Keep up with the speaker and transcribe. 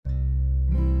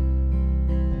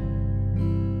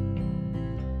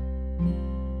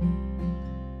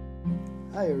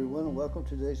Hi everyone, and welcome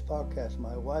to today's podcast.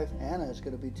 My wife Anna is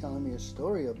going to be telling me a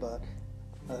story about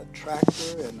a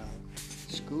tractor and a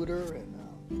scooter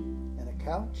and a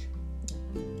couch.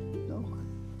 No?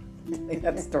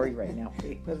 That story right now.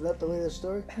 Is that the way the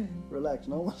story? Relax,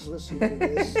 no one's listening to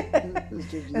this. It's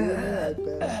just you and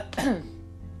the iPad.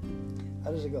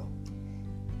 How does it go?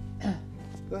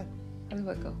 Go ahead. How does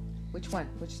it go? Which one?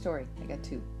 Which story? I got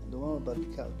two. The one about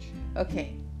the couch.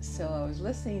 Okay, so I was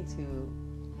listening to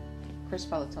Chris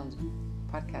Falatone's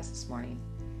podcast this morning,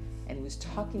 and he was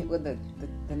talking. Well, the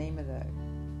name of the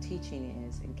teaching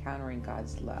is Encountering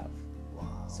God's Love.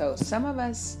 Wow. So some of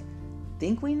us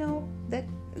think we know that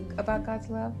about God's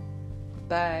love,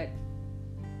 but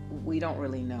we don't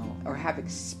really know or have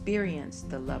experienced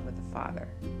the love of the Father.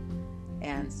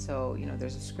 And so,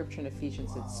 there's a scripture in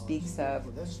Ephesians that speaks of.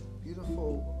 Well, that's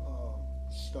beautiful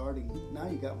starting. Now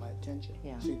you got my attention.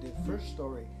 Yeah. See, the first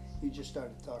story, you just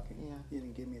started talking. Yeah. You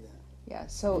didn't give me that. Yeah,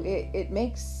 so it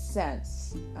makes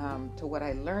sense to what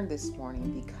I learned this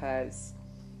morning, because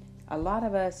a lot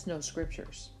of us know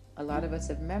scriptures. A lot of us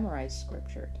have memorized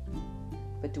scripture.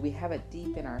 But do we have it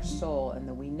deep in our soul, and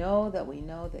that we know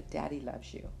that Daddy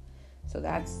loves you? So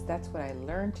that's what I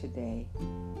learned today.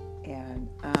 And,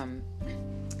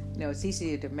 it's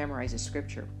easy to memorize a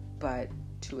scripture, but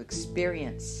to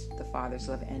experience the Father's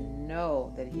love and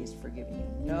know that He has forgiven you,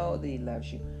 know that He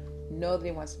loves you, know that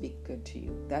He wants to be good to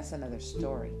you, that's another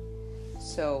story.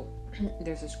 So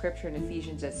there's a scripture in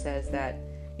Ephesians that says that,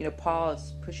 Paul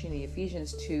is pushing the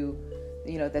Ephesians to,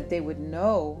 that they would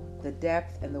know the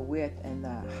depth and the width and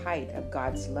the height of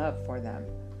God's love for them,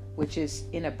 which is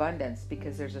in abundance,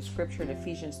 because there's a scripture in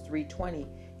Ephesians 3:20.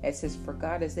 It says, "For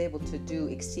God is able to do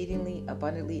exceedingly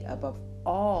abundantly above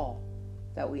all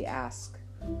that we ask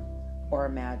or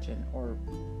imagine," or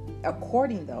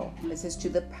according, though, it says to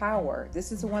the power.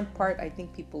 This is the one part I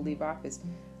think people leave off, is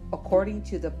according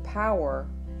to the power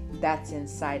that's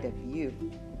inside of you,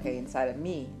 okay, inside of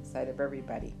me, inside of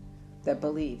everybody that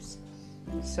believes.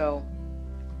 So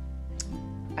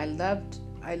I loved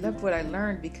what I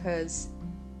learned, because,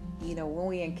 when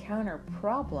we encounter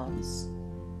problems,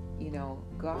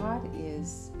 God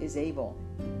is able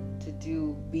to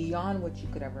do beyond what you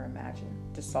could ever imagine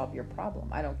to solve your problem.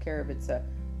 I don't care if it's a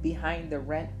behind the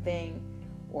rent thing,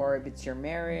 or if it's your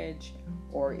marriage,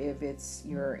 or if it's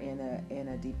you're in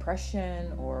a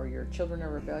depression, or your children are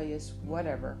rebellious,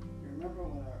 whatever. You remember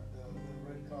when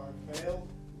the red car failed?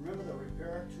 Remember the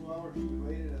repair? 2 hours we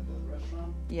waited at the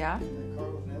restaurant? Yeah. And the car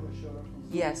was never showed up from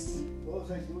the Yes. What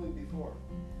was I doing before?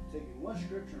 Taking one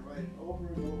scripture and writing it over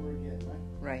and over again,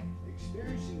 right? Right.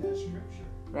 Experiencing that scripture.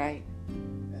 Right.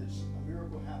 And a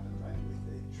miracle happened, right?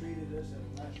 They treated us at a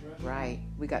nice restaurant. Right.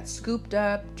 We got scooped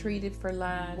up, treated for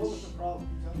lunch. What was the problem?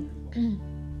 Tell me.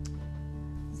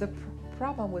 The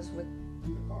problem was with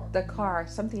The car. the car.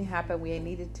 Something happened. We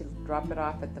needed to drop it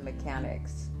off at the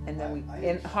mechanics, and then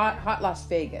in hot Las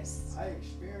Vegas. I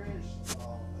experienced a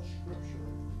scripture.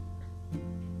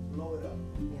 Blow it up.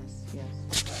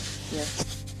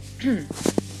 Yes.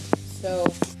 So,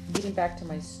 getting back to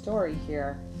my story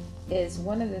here, is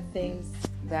one of the things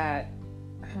that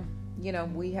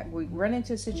we run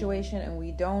into a situation, and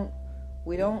we don't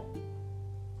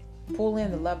pull in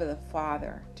the love of the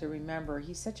Father to remember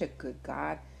He's such a good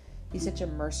God. He's such a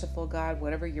merciful God.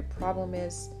 Whatever your problem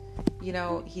is,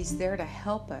 He's there to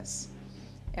help us.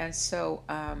 And so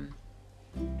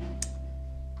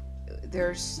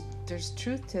there's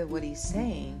truth to what He's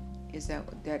saying, is that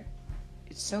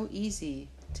it's so easy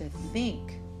to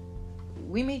think.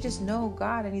 We may just know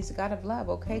God, and He's a God of love,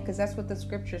 okay? Because that's what the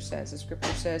scripture says. The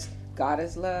scripture says God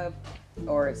is love,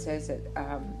 or it says that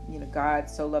God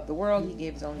so loved the world, He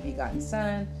gave His only begotten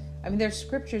Son. I mean, there's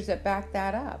scriptures that back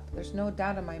that up. There's no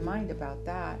doubt in my mind about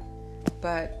that.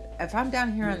 But if I'm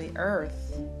down here on the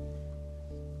earth,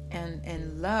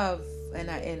 and love, and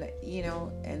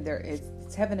there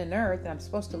it's heaven and earth, and I'm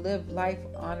supposed to live life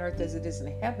on earth as it is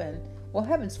in heaven. Well,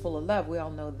 heaven's full of love. We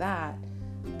all know that.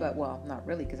 But, well, not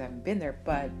really, because I haven't been there.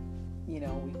 But, we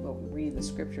read in the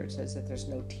scripture, it says that there's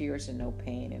no tears and no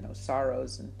pain and no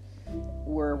sorrows, and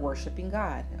we're worshiping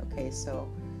God. Okay, so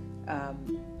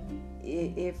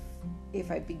if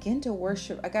I begin to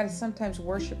worship, I got to sometimes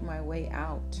worship my way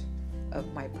out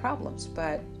of my problems.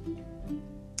 But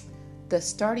the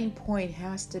starting point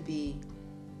has to be,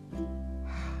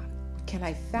 can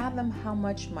I fathom how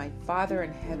much my Father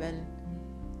in heaven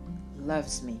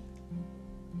loves me?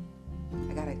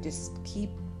 I gotta just keep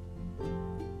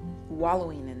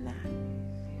wallowing in that.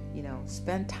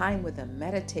 Spend time with Him.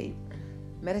 Meditate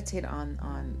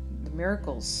on the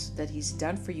miracles that He's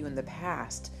done for you in the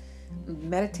past.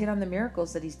 Meditate on the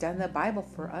miracles that He's done in the Bible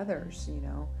for others.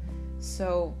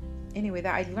 So anyway,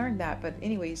 that I learned that. But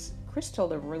anyways, Chris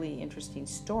told a really interesting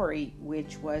story,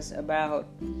 which was about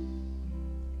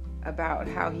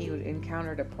how he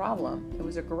encountered a problem. It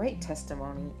was a great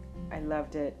testimony. I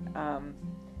loved it.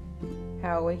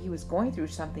 How when he was going through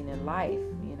something in life,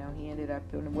 he ended up,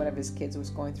 one of his kids was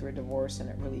going through a divorce, and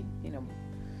it really,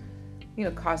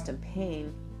 caused him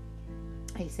pain.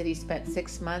 He said he spent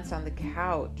 6 months on the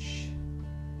couch.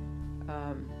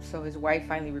 So his wife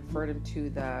finally referred him to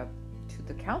the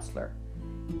counselor,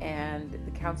 and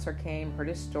the counselor came, heard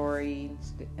his story,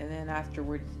 and then after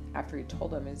he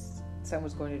told him his son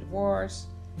was going to divorce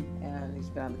and he's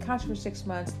been on the couch for 6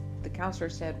 months, the counselor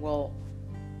said, well,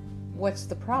 what's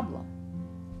the problem?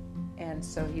 And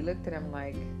so he looked at him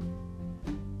like,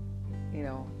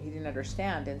 he didn't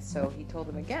understand. And so he told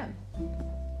him again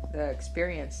the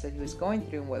experience that he was going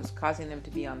through was causing him to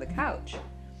be on the couch.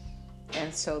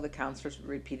 And so the counselor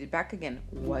repeated back again,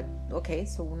 okay,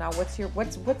 so now what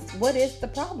is the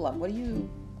problem? What do you,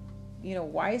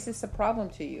 why is this a problem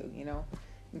to you?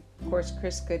 Of course,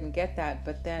 Chris couldn't get that,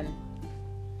 but then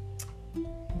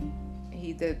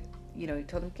he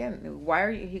told him again, why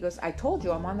are you, he goes, I told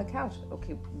you I'm on the couch.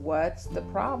 Okay, what's the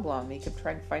problem? He kept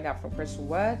trying to find out from Chris,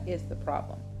 what is the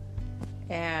problem?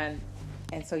 And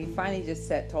so he finally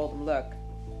just told him, look,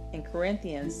 in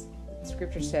Corinthians,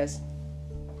 scripture says,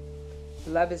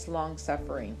 love is long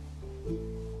suffering.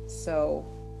 So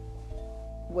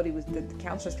what the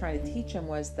counselor's trying to teach him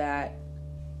was that,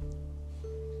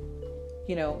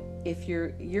 if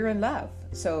you're in love.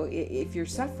 So if you're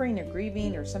suffering or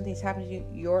grieving or something's happened to you,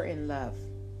 you're in love.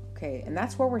 Okay. And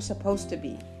that's where we're supposed to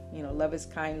be. Love is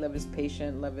kind, love is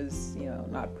patient, love is,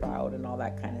 not proud and all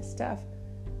that kind of stuff.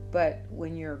 But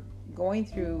when you're going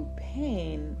through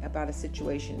pain about a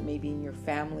situation, maybe in your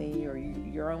family or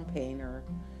your own pain, or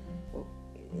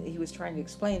he was trying to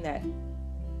explain that,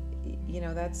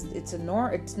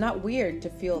 it's not weird to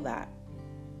feel that.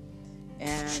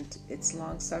 And it's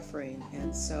long suffering.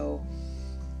 And so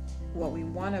what we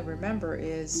want to remember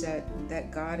is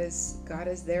that God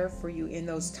is there for you in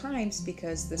those times,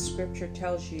 because the scripture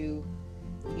tells you,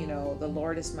 the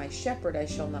Lord is my shepherd, I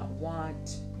shall not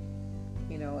want,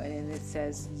 and it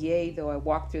says, yea, though I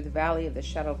walk through the valley of the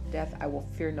shadow of death, I will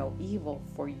fear no evil,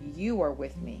 for you are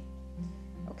with me.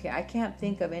 Okay, I can't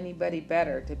think of anybody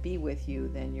better to be with you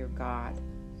than your God,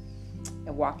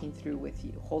 and walking through with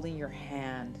you, holding your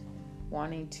hand,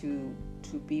 wanting to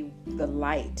be the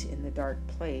light in the dark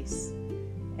place,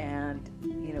 and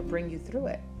bring you through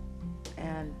it.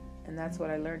 And that's what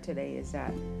I learned today, is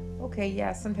that, okay,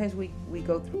 yeah, sometimes we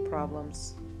go through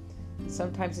problems.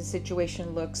 Sometimes the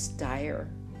situation looks dire,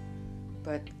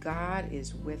 but God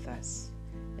is with us.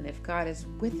 And if God is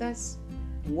with us,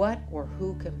 what or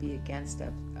who can be against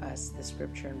us? The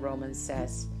scripture in Romans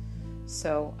says.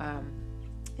 So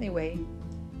anyway,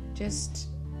 just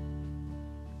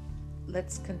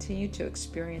let's continue to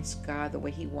experience God the way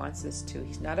He wants us to.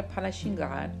 He's not a punishing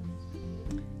God.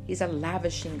 He's a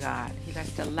lavishing God. He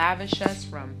likes to lavish us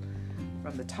from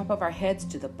the top of our heads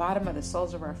to the bottom of the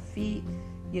soles of our feet.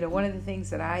 One of the things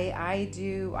that I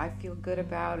do, I feel good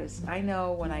about, is I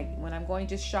know when I'm going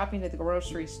just shopping at the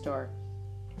grocery store,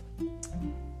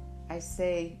 I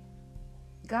say,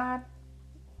 God,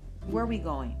 where are we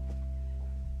going?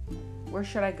 Where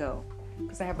should I go?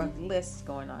 Because I have a list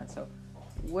going on. So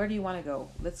where do you want to go?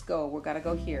 Let's go. We've got to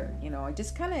go here. I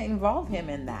just kind of involve Him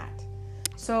in that.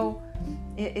 So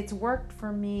it's worked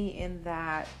for me in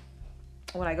that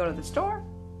when I go to the store,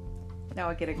 now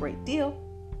I get a great deal.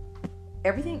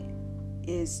 Everything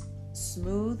is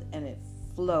smooth and it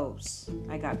flows.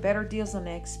 I got better deals than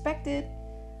I expected.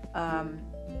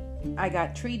 I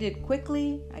got treated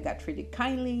quickly. I got treated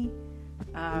kindly.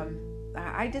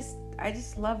 I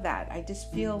just love that. I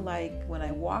just feel like when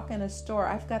I walk in a store,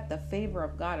 I've got the favor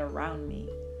of God around me.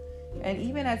 And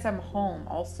even as I'm home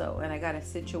also, and I got a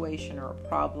situation or a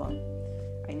problem,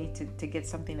 I need to get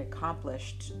something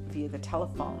accomplished via the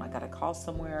telephone. I got to call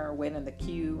somewhere or wait in the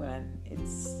queue, and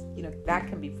it's, that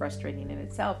can be frustrating in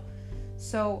itself.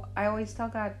 So I always tell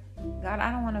God,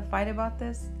 I don't want to fight about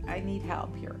this. I need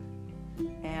help here.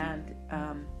 And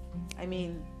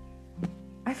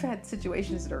I've had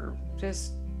situations that are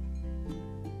just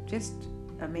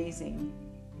amazing,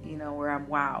 where I'm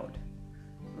wowed.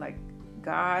 Like,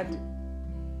 God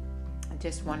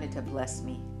just wanted to bless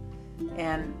me.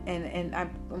 And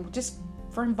I'm just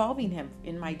for involving Him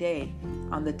in my day.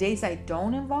 On the days I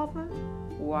don't involve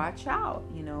Him, watch out.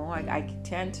 I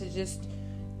tend to just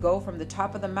go from the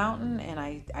top of the mountain, and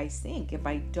I sink if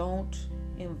I don't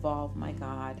involve my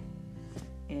God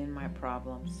in my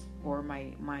problems, or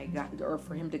my God, or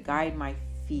for Him to guide my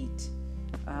feet,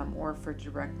 or for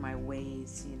direct my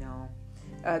ways.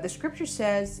 The scripture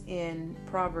says in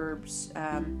Proverbs,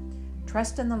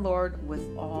 trust in the Lord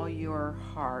with all your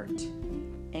heart.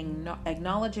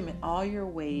 Acknowledge him in all your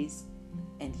ways,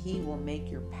 and he will make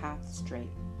your path straight.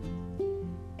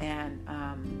 And,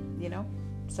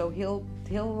 so he'll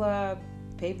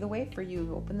pave the way for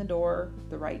you, open the door,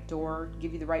 the right door,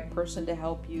 give you the right person to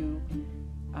help you.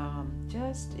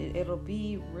 It'll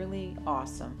be really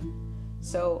awesome.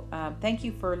 So thank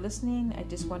you for listening. I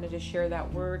just wanted to share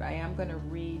that word. I am going to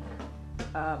read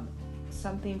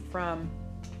something from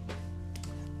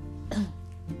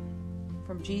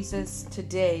Jesus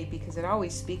today, because it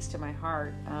always speaks to my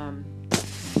heart.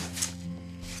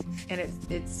 And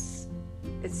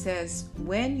it says,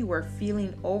 when you are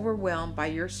feeling overwhelmed by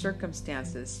your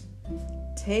circumstances,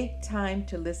 take time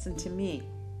to listen to me.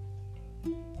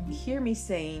 Hear me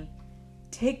saying,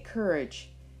 take courage.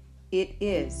 It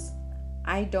is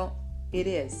I.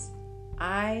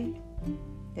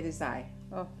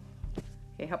 Oh,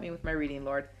 okay, help me with my reading,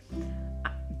 Lord.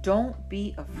 Don't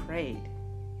be afraid.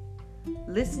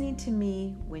 Listening to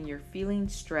me when you're feeling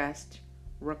stressed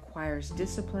requires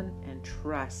discipline and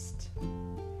trust.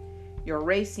 Your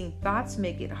racing thoughts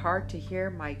make it hard to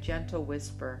hear my gentle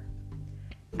whisper.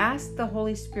 Ask the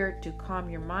Holy Spirit to calm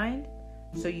your mind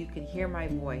so you can hear my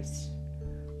voice.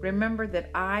 Remember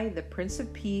that I, the Prince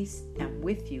of Peace, am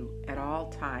with you at all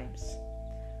times.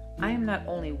 I am not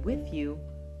only with you,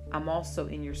 I'm also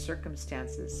in your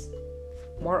circumstances.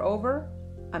 Moreover,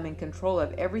 I'm in control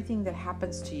of everything that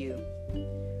happens to you.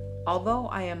 Although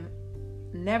I am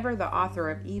never the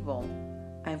author of evil,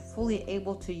 I am fully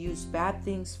able to use bad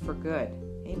things for good.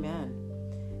 Amen.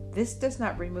 This does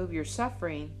not remove your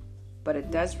suffering, but it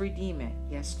does redeem it.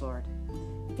 Yes, Lord.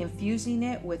 Infusing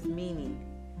it with meaning.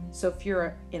 So if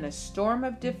you're in a storm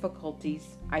of difficulties,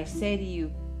 I say to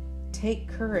you, take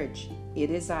courage. It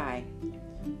is I.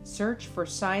 Search for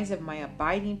signs of my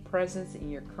abiding presence in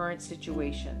your current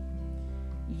situation.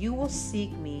 You will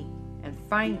seek me and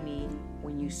find me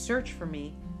when you search for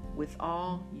me with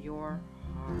all your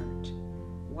heart.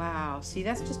 Wow. See,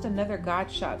 that's just another God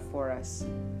shot for us.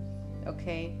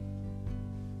 Okay.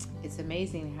 It's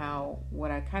amazing how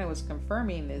what I kind of was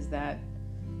confirming is that,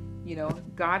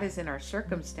 God is in our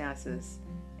circumstances,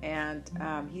 and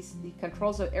He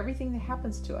controls everything that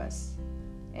happens to us.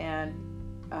 And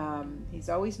He's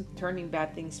always turning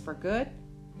bad things for good.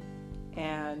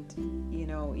 And,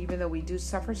 even though we do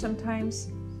suffer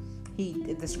sometimes,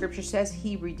 the scripture says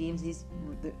He redeems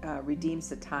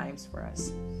the times for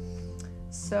us.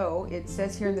 So it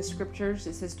says here in the scriptures,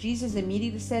 it says, Jesus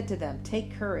immediately said to them,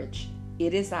 take courage.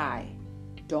 It is I.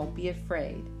 Don't be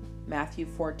afraid. Matthew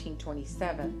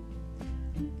 14:27.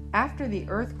 After the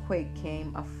earthquake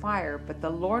came a fire, but the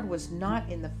Lord was not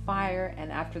in the fire, and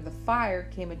after the fire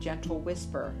came a gentle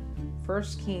whisper. 1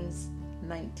 Kings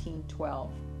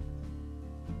 19:12.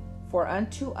 For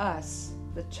unto us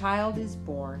the child is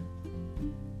born,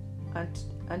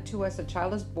 unto us a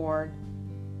child is born,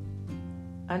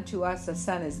 unto us a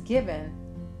son is given,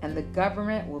 and the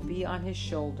government will be on his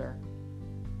shoulder.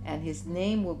 And his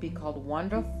name will be called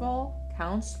Wonderful,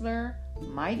 Counselor,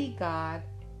 Mighty God,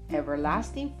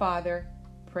 Everlasting Father,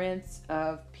 Prince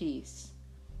of Peace.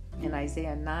 In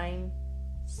Isaiah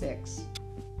 9:6.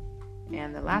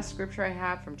 And the last scripture I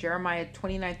have from Jeremiah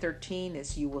 29:13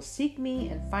 is, you will seek me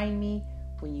and find me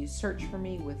when you search for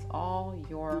me with all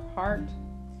your heart.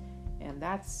 And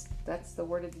that's the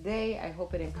word of the day. I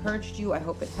hope it encouraged you. I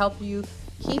hope it helped you.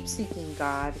 Keep seeking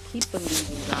God. Keep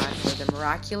believing God for the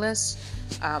miraculous.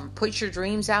 Put your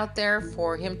dreams out there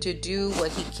for Him to do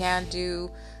what He can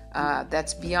do.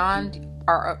 That's beyond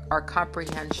our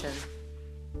comprehension.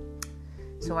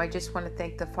 So I just want to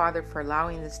thank the Father for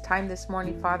allowing this time this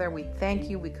morning. Father, we thank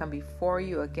you. We come before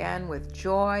you again with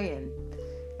joy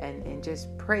and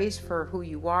just praise for who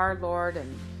you are, Lord.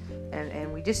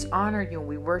 And we just honor you and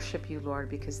we worship you, Lord,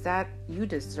 because that you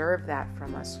deserve that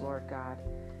from us, Lord God.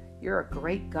 You're a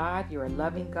great God. You're a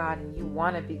loving God, and you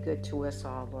want to be good to us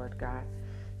all, Lord God.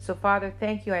 So, Father,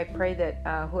 thank you. I pray that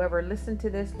whoever listened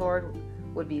to this, Lord,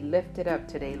 would be lifted up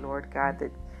today, Lord God,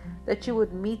 that you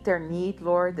would meet their need,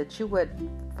 Lord, that you would,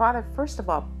 Father, first of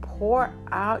all, pour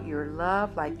out your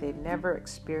love like they've never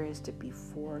experienced it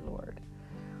before, Lord,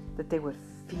 that they would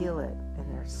feel it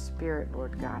in their spirit,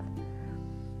 Lord God.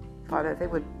 Father,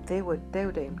 they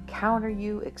would encounter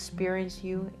you, experience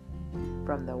you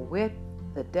from the width,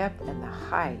 the depth, and the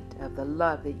height of the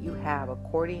love that you have.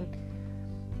 According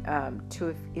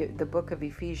to the book of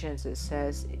Ephesians, it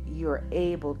says you are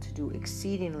able to do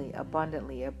exceedingly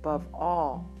abundantly above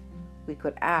all we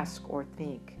could ask or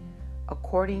think,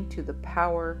 according to the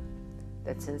power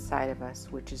that's inside of us,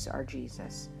 which is our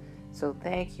Jesus. So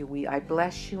thank you. I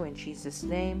bless you in Jesus'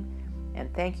 name.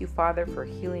 And thank you, Father, for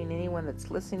healing anyone that's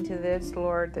listening to this,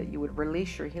 Lord, that you would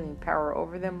release your healing power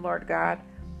over them, Lord God,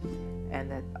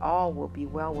 and that all will be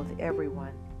well with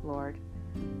everyone, Lord.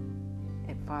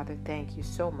 And Father, thank you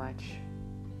so much.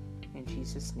 In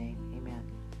Jesus' name, amen.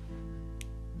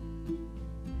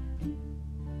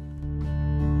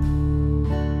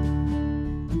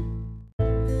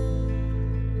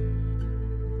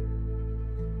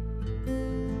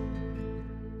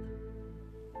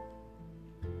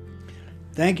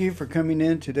 Thank you for coming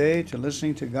in today to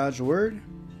listening to God's Word.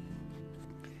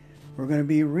 We're going to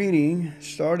be reading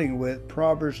starting with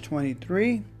Proverbs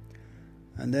 23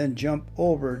 and then jump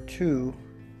over to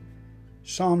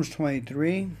Psalms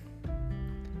 23.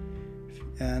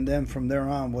 And then from there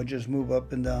on, we'll just move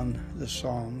up and down the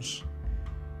Psalms.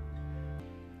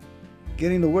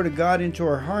 Getting the Word of God into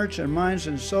our hearts and minds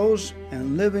and souls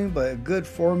and living by a good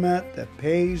format that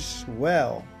pays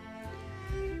well.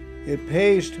 It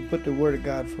pays to put the Word of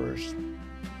God first.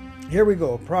 Here we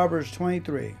go, Proverbs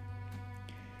 23.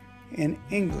 In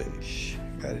English.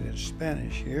 Got it in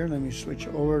Spanish here. Let me switch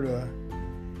over to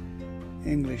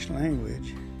English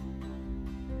language.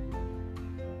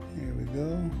 Here we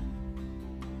go.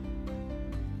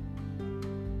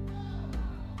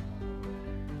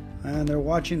 And they're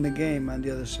watching the game on the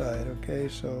other side, okay?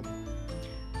 So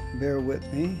bear with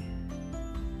me.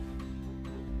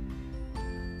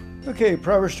 Okay,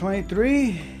 Proverbs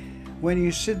 23. When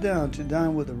you sit down to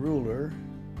dine with a ruler.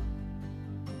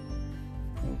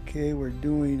 Okay, we're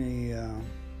doing a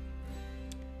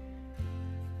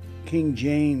King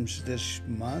James this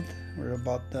month. We're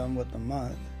about done with the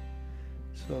month.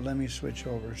 So let me switch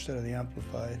over instead of the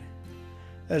Amplified.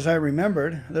 As I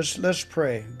remembered, let's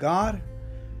pray. God,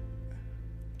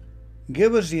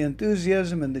 give us the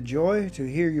enthusiasm and the joy to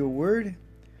hear your word.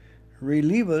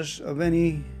 Relieve us of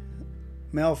any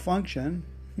malfunction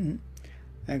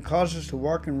and cause us to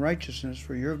walk in righteousness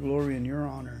for your glory and your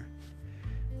honor.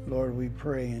 Lord, we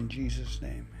pray in Jesus'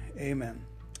 name. Amen.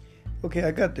 Okay,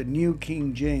 I got the New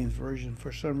King James Version.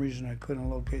 For some reason, I couldn't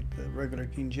locate the regular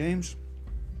King James.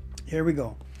 Here we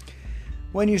go.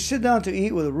 When you sit down to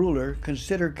eat with a ruler,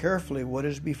 consider carefully what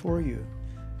is before you,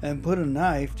 and put a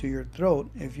knife to your throat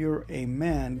if you're a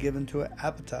man given to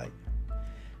appetite.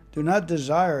 Do not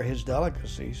desire his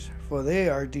delicacies, for they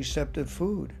are deceptive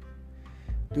food.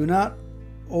 Do not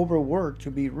overwork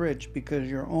to be rich, because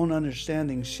your own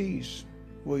understanding cease.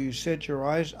 Will you set your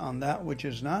eyes on that which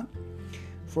is not?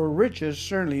 For riches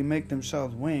certainly make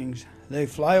themselves wings. They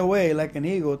fly away like an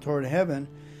eagle toward heaven.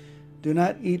 Do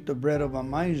not eat the bread of a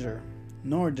miser,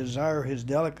 nor desire his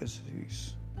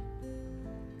delicacies.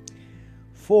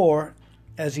 For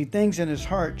as he thinks in his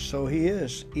heart, so he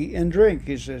is. Eat and drink,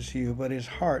 he says to you, but his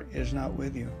heart is not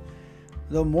with you.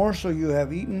 The morsel you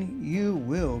have eaten, you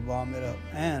will vomit up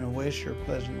and waste your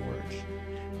pleasant words.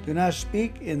 Do not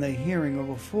speak in the hearing of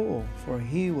a fool, for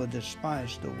he will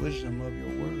despise the wisdom of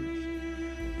your words.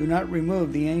 Do not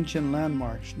remove the ancient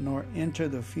landmarks, nor enter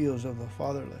the fields of the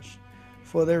fatherless.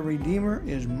 For their Redeemer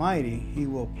is mighty, he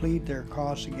will plead their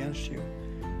cause against you.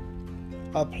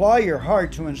 Apply your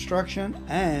heart to instruction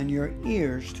and your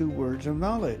ears to words of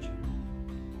knowledge.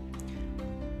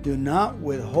 Do not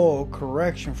withhold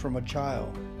correction from a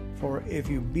child, for if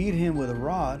you beat him with a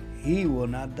rod, he will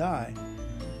not die.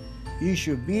 You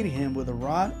should beat him with a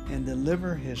rod and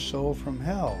deliver his soul from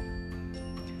hell.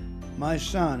 My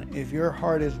son, if your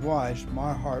heart is wise,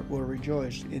 my heart will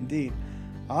rejoice. Indeed,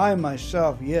 I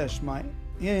myself, yes, my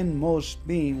inmost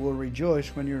being will rejoice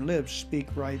when your lips speak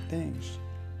right things.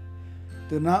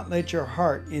 Do not let your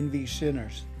heart envy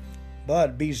sinners,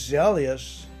 but be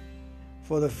zealous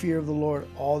for the fear of the Lord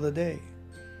all the day.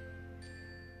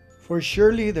 For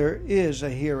surely there is a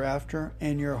hereafter,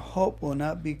 and your hope will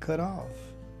not be cut off.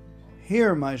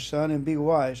 Hear, my son, and be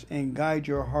wise, and guide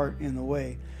your heart in the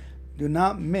way. Do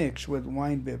not mix with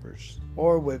winebibbers,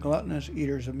 or with gluttonous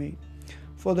eaters of meat.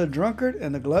 For the drunkard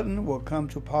and the glutton will come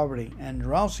to poverty, and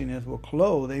drowsiness will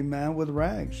clothe a man with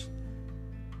rags.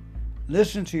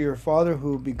 Listen to your father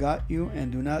who begot you,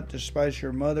 and do not despise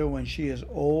your mother when she is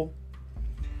old.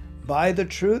 Buy the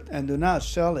truth and do not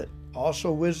sell it,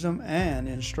 also wisdom and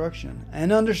instruction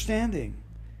and understanding.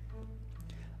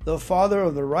 The father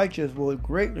of the righteous will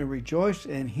greatly rejoice,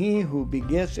 and he who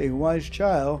begets a wise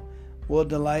child will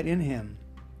delight in him.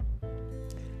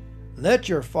 Let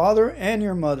your father and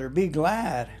your mother be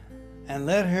glad, and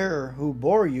let her who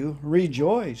bore you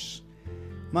rejoice.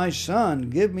 My son,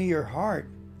 give me your heart,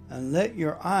 and let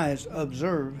your eyes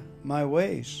observe my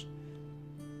ways.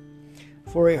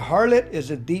 For a harlot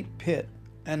is a deep pit,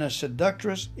 and a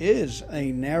seductress is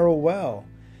a narrow well.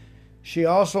 She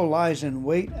also lies in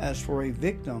wait as for a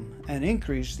victim, and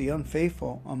increase the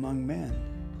unfaithful among men.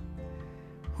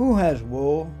 Who has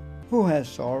woe? Who has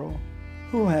sorrow?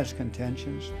 Who has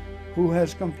contentions? Who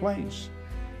has complaints?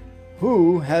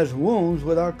 Who has wounds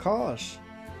without cause?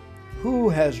 Who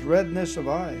has redness of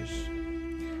eyes?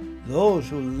 Those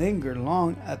who linger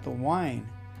long at the wine,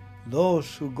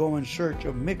 those who go in search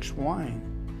of mixed wine.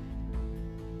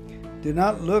 Do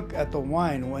not look at the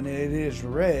wine when it is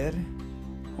red,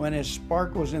 when it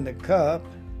sparkles in the cup,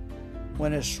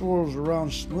 when it swirls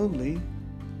around smoothly.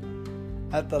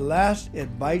 At the last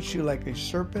it bites you like a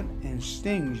serpent and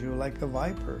stings you like a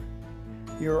viper.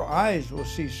 Your eyes will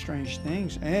see strange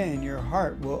things, and your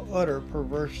heart will utter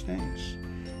perverse things.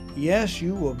 Yes,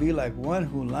 you will be like one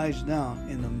who lies down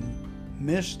in the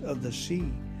midst of the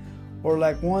sea, or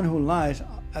like one who lies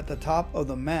at the top of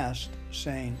the mast,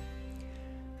 saying,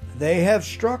 They have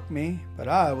struck me, but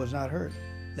I was not hurt.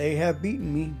 They have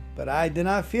beaten me, but I did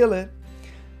not feel it.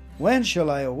 When shall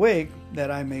I awake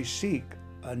that I may seek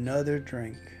another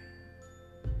drink?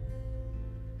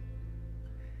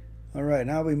 All right,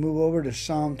 now we move over to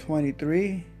Psalm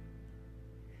 23.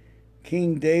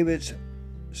 King David's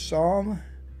psalm,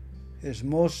 his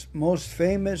most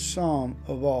famous psalm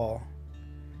of all.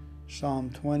 Psalm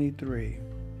 23.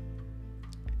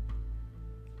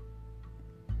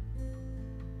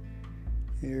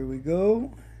 Here we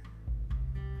go.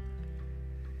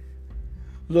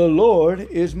 The Lord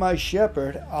is my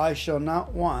shepherd, I shall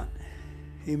not want.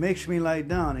 He makes me lie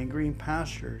down in green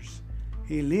pastures.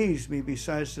 He leads me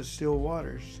beside the still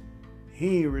waters.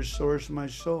 He restores my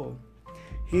soul.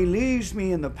 He leads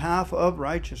me in the path of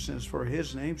righteousness for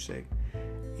his name's sake.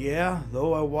 Yeah,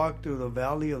 though I walk through the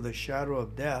valley of the shadow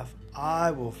of death,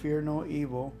 I will fear no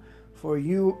evil, for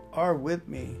you are with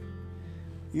me.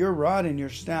 Your rod and your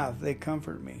staff, they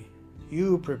comfort me.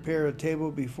 You prepare a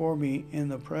table before me in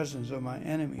the presence of my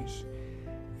enemies.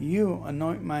 You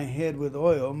anoint my head with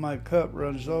oil, my cup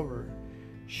runs over.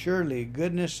 Surely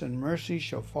goodness and mercy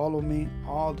shall follow me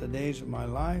all the days of my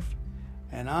life,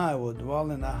 and I will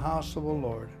dwell in the house of the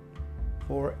Lord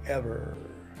forever.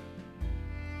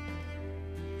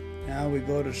 Now we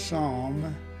go to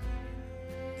Psalm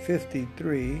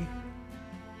 53.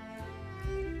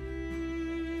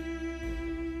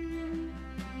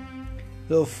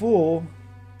 The fool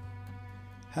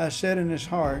has said in his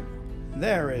heart,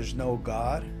 There is no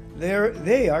God.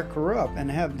 They are corrupt and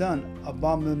have done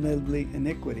abominable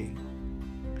iniquity.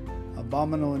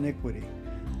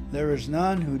 There is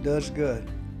none who does good.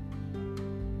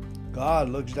 God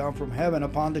looks down from heaven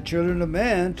upon the children of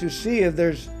men to see if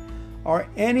there are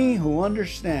any who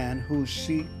understand, who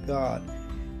seek God.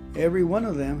 Every one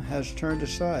of them has turned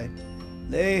aside.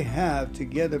 They have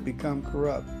together become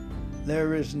corrupt.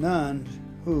 There is none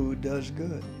who does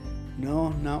good. No,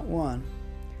 not one.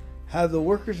 Have the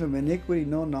workers of iniquity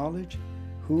no knowledge,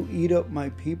 who eat up my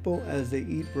people as they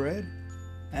eat bread,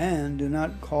 and do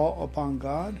not call upon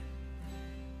God?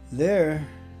 There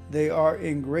they are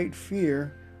in great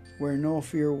fear where no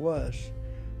fear was.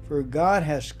 For God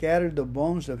has scattered the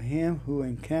bones of him who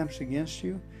encamps against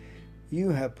you. You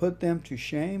have put them to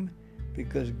shame,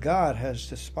 because God has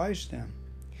despised them.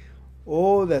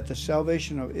 Oh, that the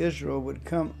salvation of Israel would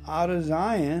come out of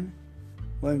Zion.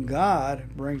 When God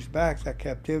brings back the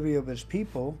captivity of his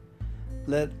people,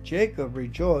 let Jacob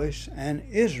rejoice and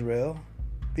Israel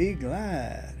be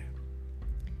glad.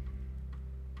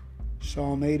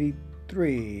 Psalm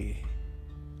 83.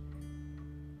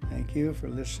 Thank you for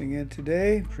listening in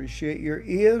today. Appreciate your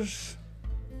ears.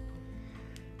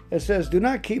 It says, Do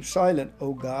not keep silent,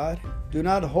 O God. Do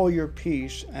not hold your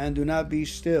peace, and do not be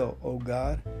still, O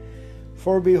God.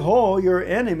 For behold, your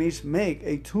enemies make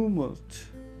a tumult,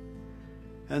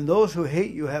 and those who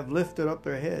hate you have lifted up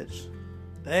their heads.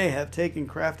 They have taken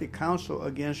crafty counsel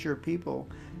against your people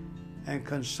and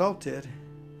consulted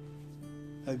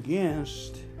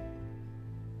against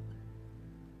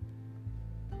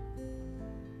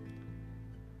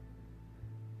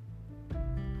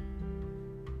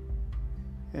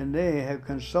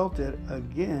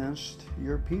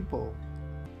your people,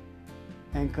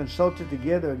 and consulted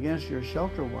together against your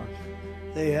shelter ones.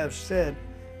 They have said,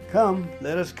 Come,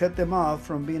 let us cut them off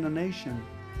from being a nation,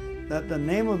 that the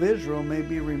name of Israel may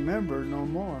be remembered no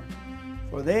more.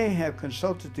 For they have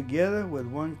consulted together with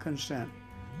one consent.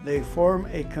 They form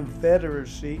a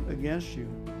confederacy against you.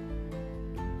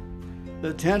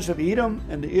 The tents of Edom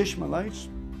and the Ishmaelites,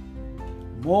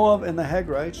 Moab and the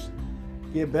Hagrites,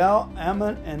 Gebal,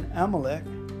 Ammon, and Amalek,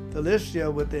 Philistia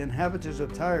with the inhabitants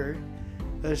of Tyre,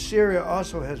 Assyria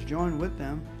also has joined with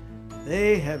them.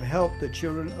 They have helped the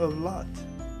children of Lot.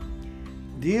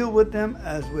 Deal with them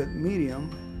as with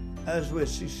medium, as with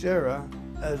Sisera,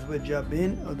 as with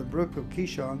Jabin of the brook of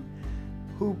Kishon,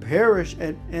 who perished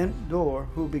at Endor,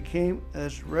 who became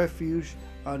as refuge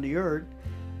on the earth.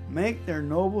 Make their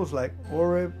nobles like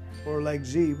Oreb or like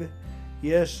Zeb,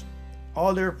 yes,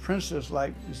 all their princes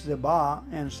like Zebah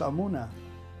and Salmunna,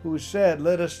 who said,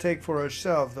 let us take for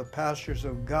ourselves the pastures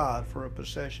of God for a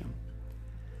possession.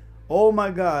 O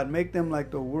my God, make them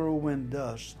like the whirlwind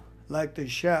dust, like the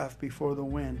chaff before the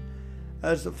wind.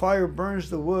 As the fire burns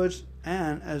the woods,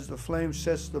 and as the flame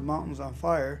sets the mountains on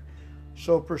fire,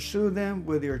 so pursue them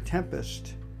with your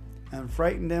tempest, and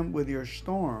frighten them with your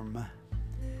storm.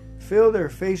 Fill their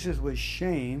faces with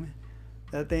shame,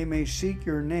 that they may seek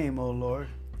your name, O Lord.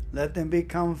 Let them be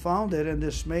confounded and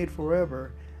dismayed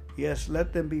forever. Yes,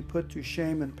 let them be put to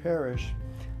shame and perish,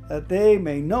 that they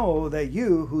may know that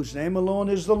you, whose name alone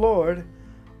is the Lord,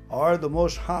 are the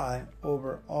most high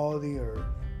over all the earth.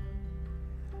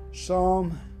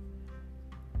 Psalm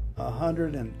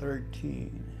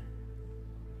 113.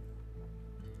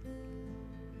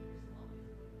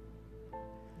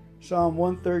 Psalm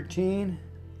 113,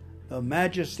 the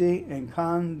majesty and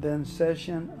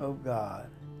condescension of God.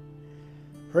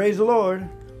 Praise the Lord.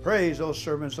 Praise, O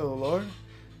servants of the Lord.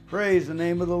 Praise the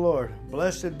name of the Lord.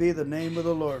 Blessed be the name of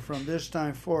the Lord from this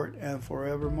time forth and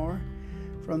forevermore.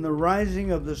 From the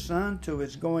rising of the sun to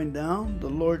its going down, the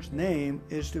Lord's name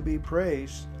is to be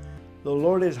praised. The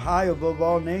Lord is high above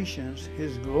all nations,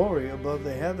 his glory above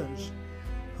the heavens.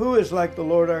 Who is like the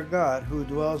Lord our God, who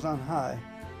dwells on high,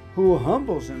 who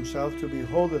humbles himself to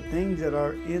behold the things that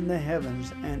are in the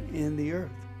heavens and in the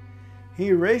earth?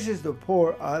 He raises the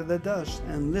poor out of the dust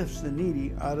and lifts the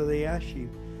needy out of the ash heap,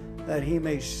 that he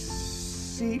may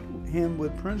seat him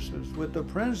with princes, with the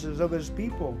princes of his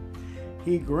people.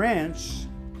 He grants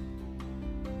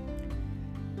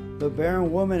the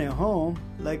barren woman a home,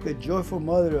 like the joyful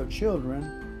mother of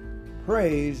children.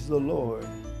 Praise the Lord.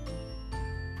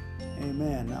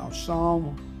 Amen. Now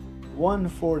Psalm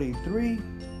 143.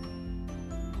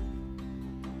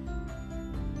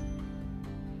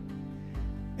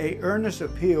 A earnest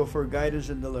appeal for guidance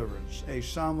and deliverance. A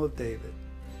Psalm of David.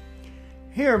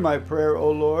 Hear my prayer,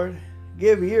 O Lord.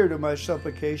 Give ear to my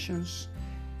supplications.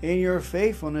 In your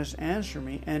faithfulness answer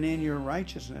me, and in your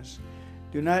righteousness.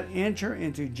 Do not enter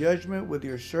into judgment with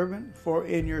your servant, for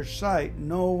in your sight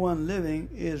no one living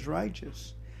is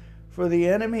righteous. For the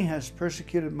enemy has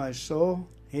persecuted my soul.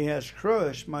 He has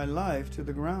crushed my life to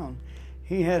the ground.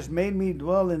 He has made me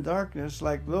dwell in darkness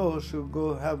like those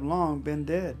who have long been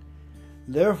dead.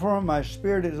 Therefore my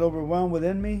spirit is overwhelmed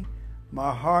within me.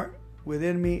 My heart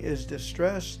within me is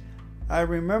distressed. I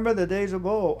remember the days of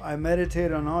old. I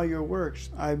meditate on all your works.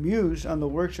 I muse on the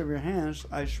works of your hands.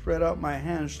 I spread out my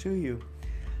hands to you.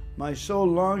 My soul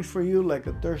longs for you like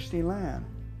a thirsty land.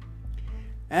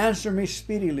 Answer me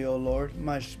speedily, O Lord.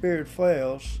 My spirit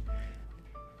fails.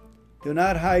 Do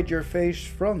not hide your face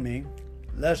from me,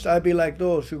 lest I be like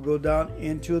those who go down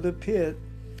into the pit.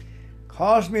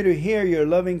 Cause me to hear your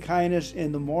loving kindness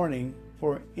in the morning,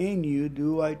 for in you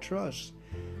do I trust.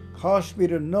 Cause me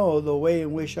to know the way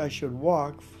in which I should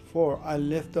walk, for I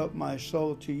lift up my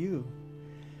soul to you.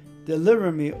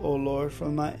 Deliver me, O Lord,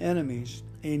 from my enemies.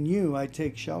 In you I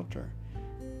take shelter.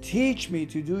 Teach me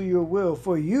to do your will,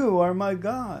 for you are my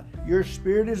God. Your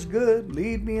spirit is good.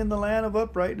 Lead me in the land of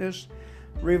uprightness.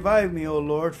 Revive me, O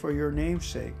Lord, for your name's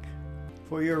sake.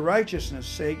 For your righteousness'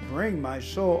 sake, bring my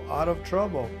soul out of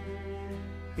trouble.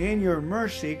 In your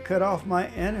mercy, cut off my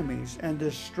enemies and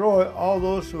destroy all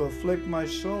those who afflict my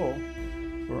soul,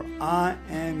 for I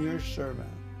am your servant.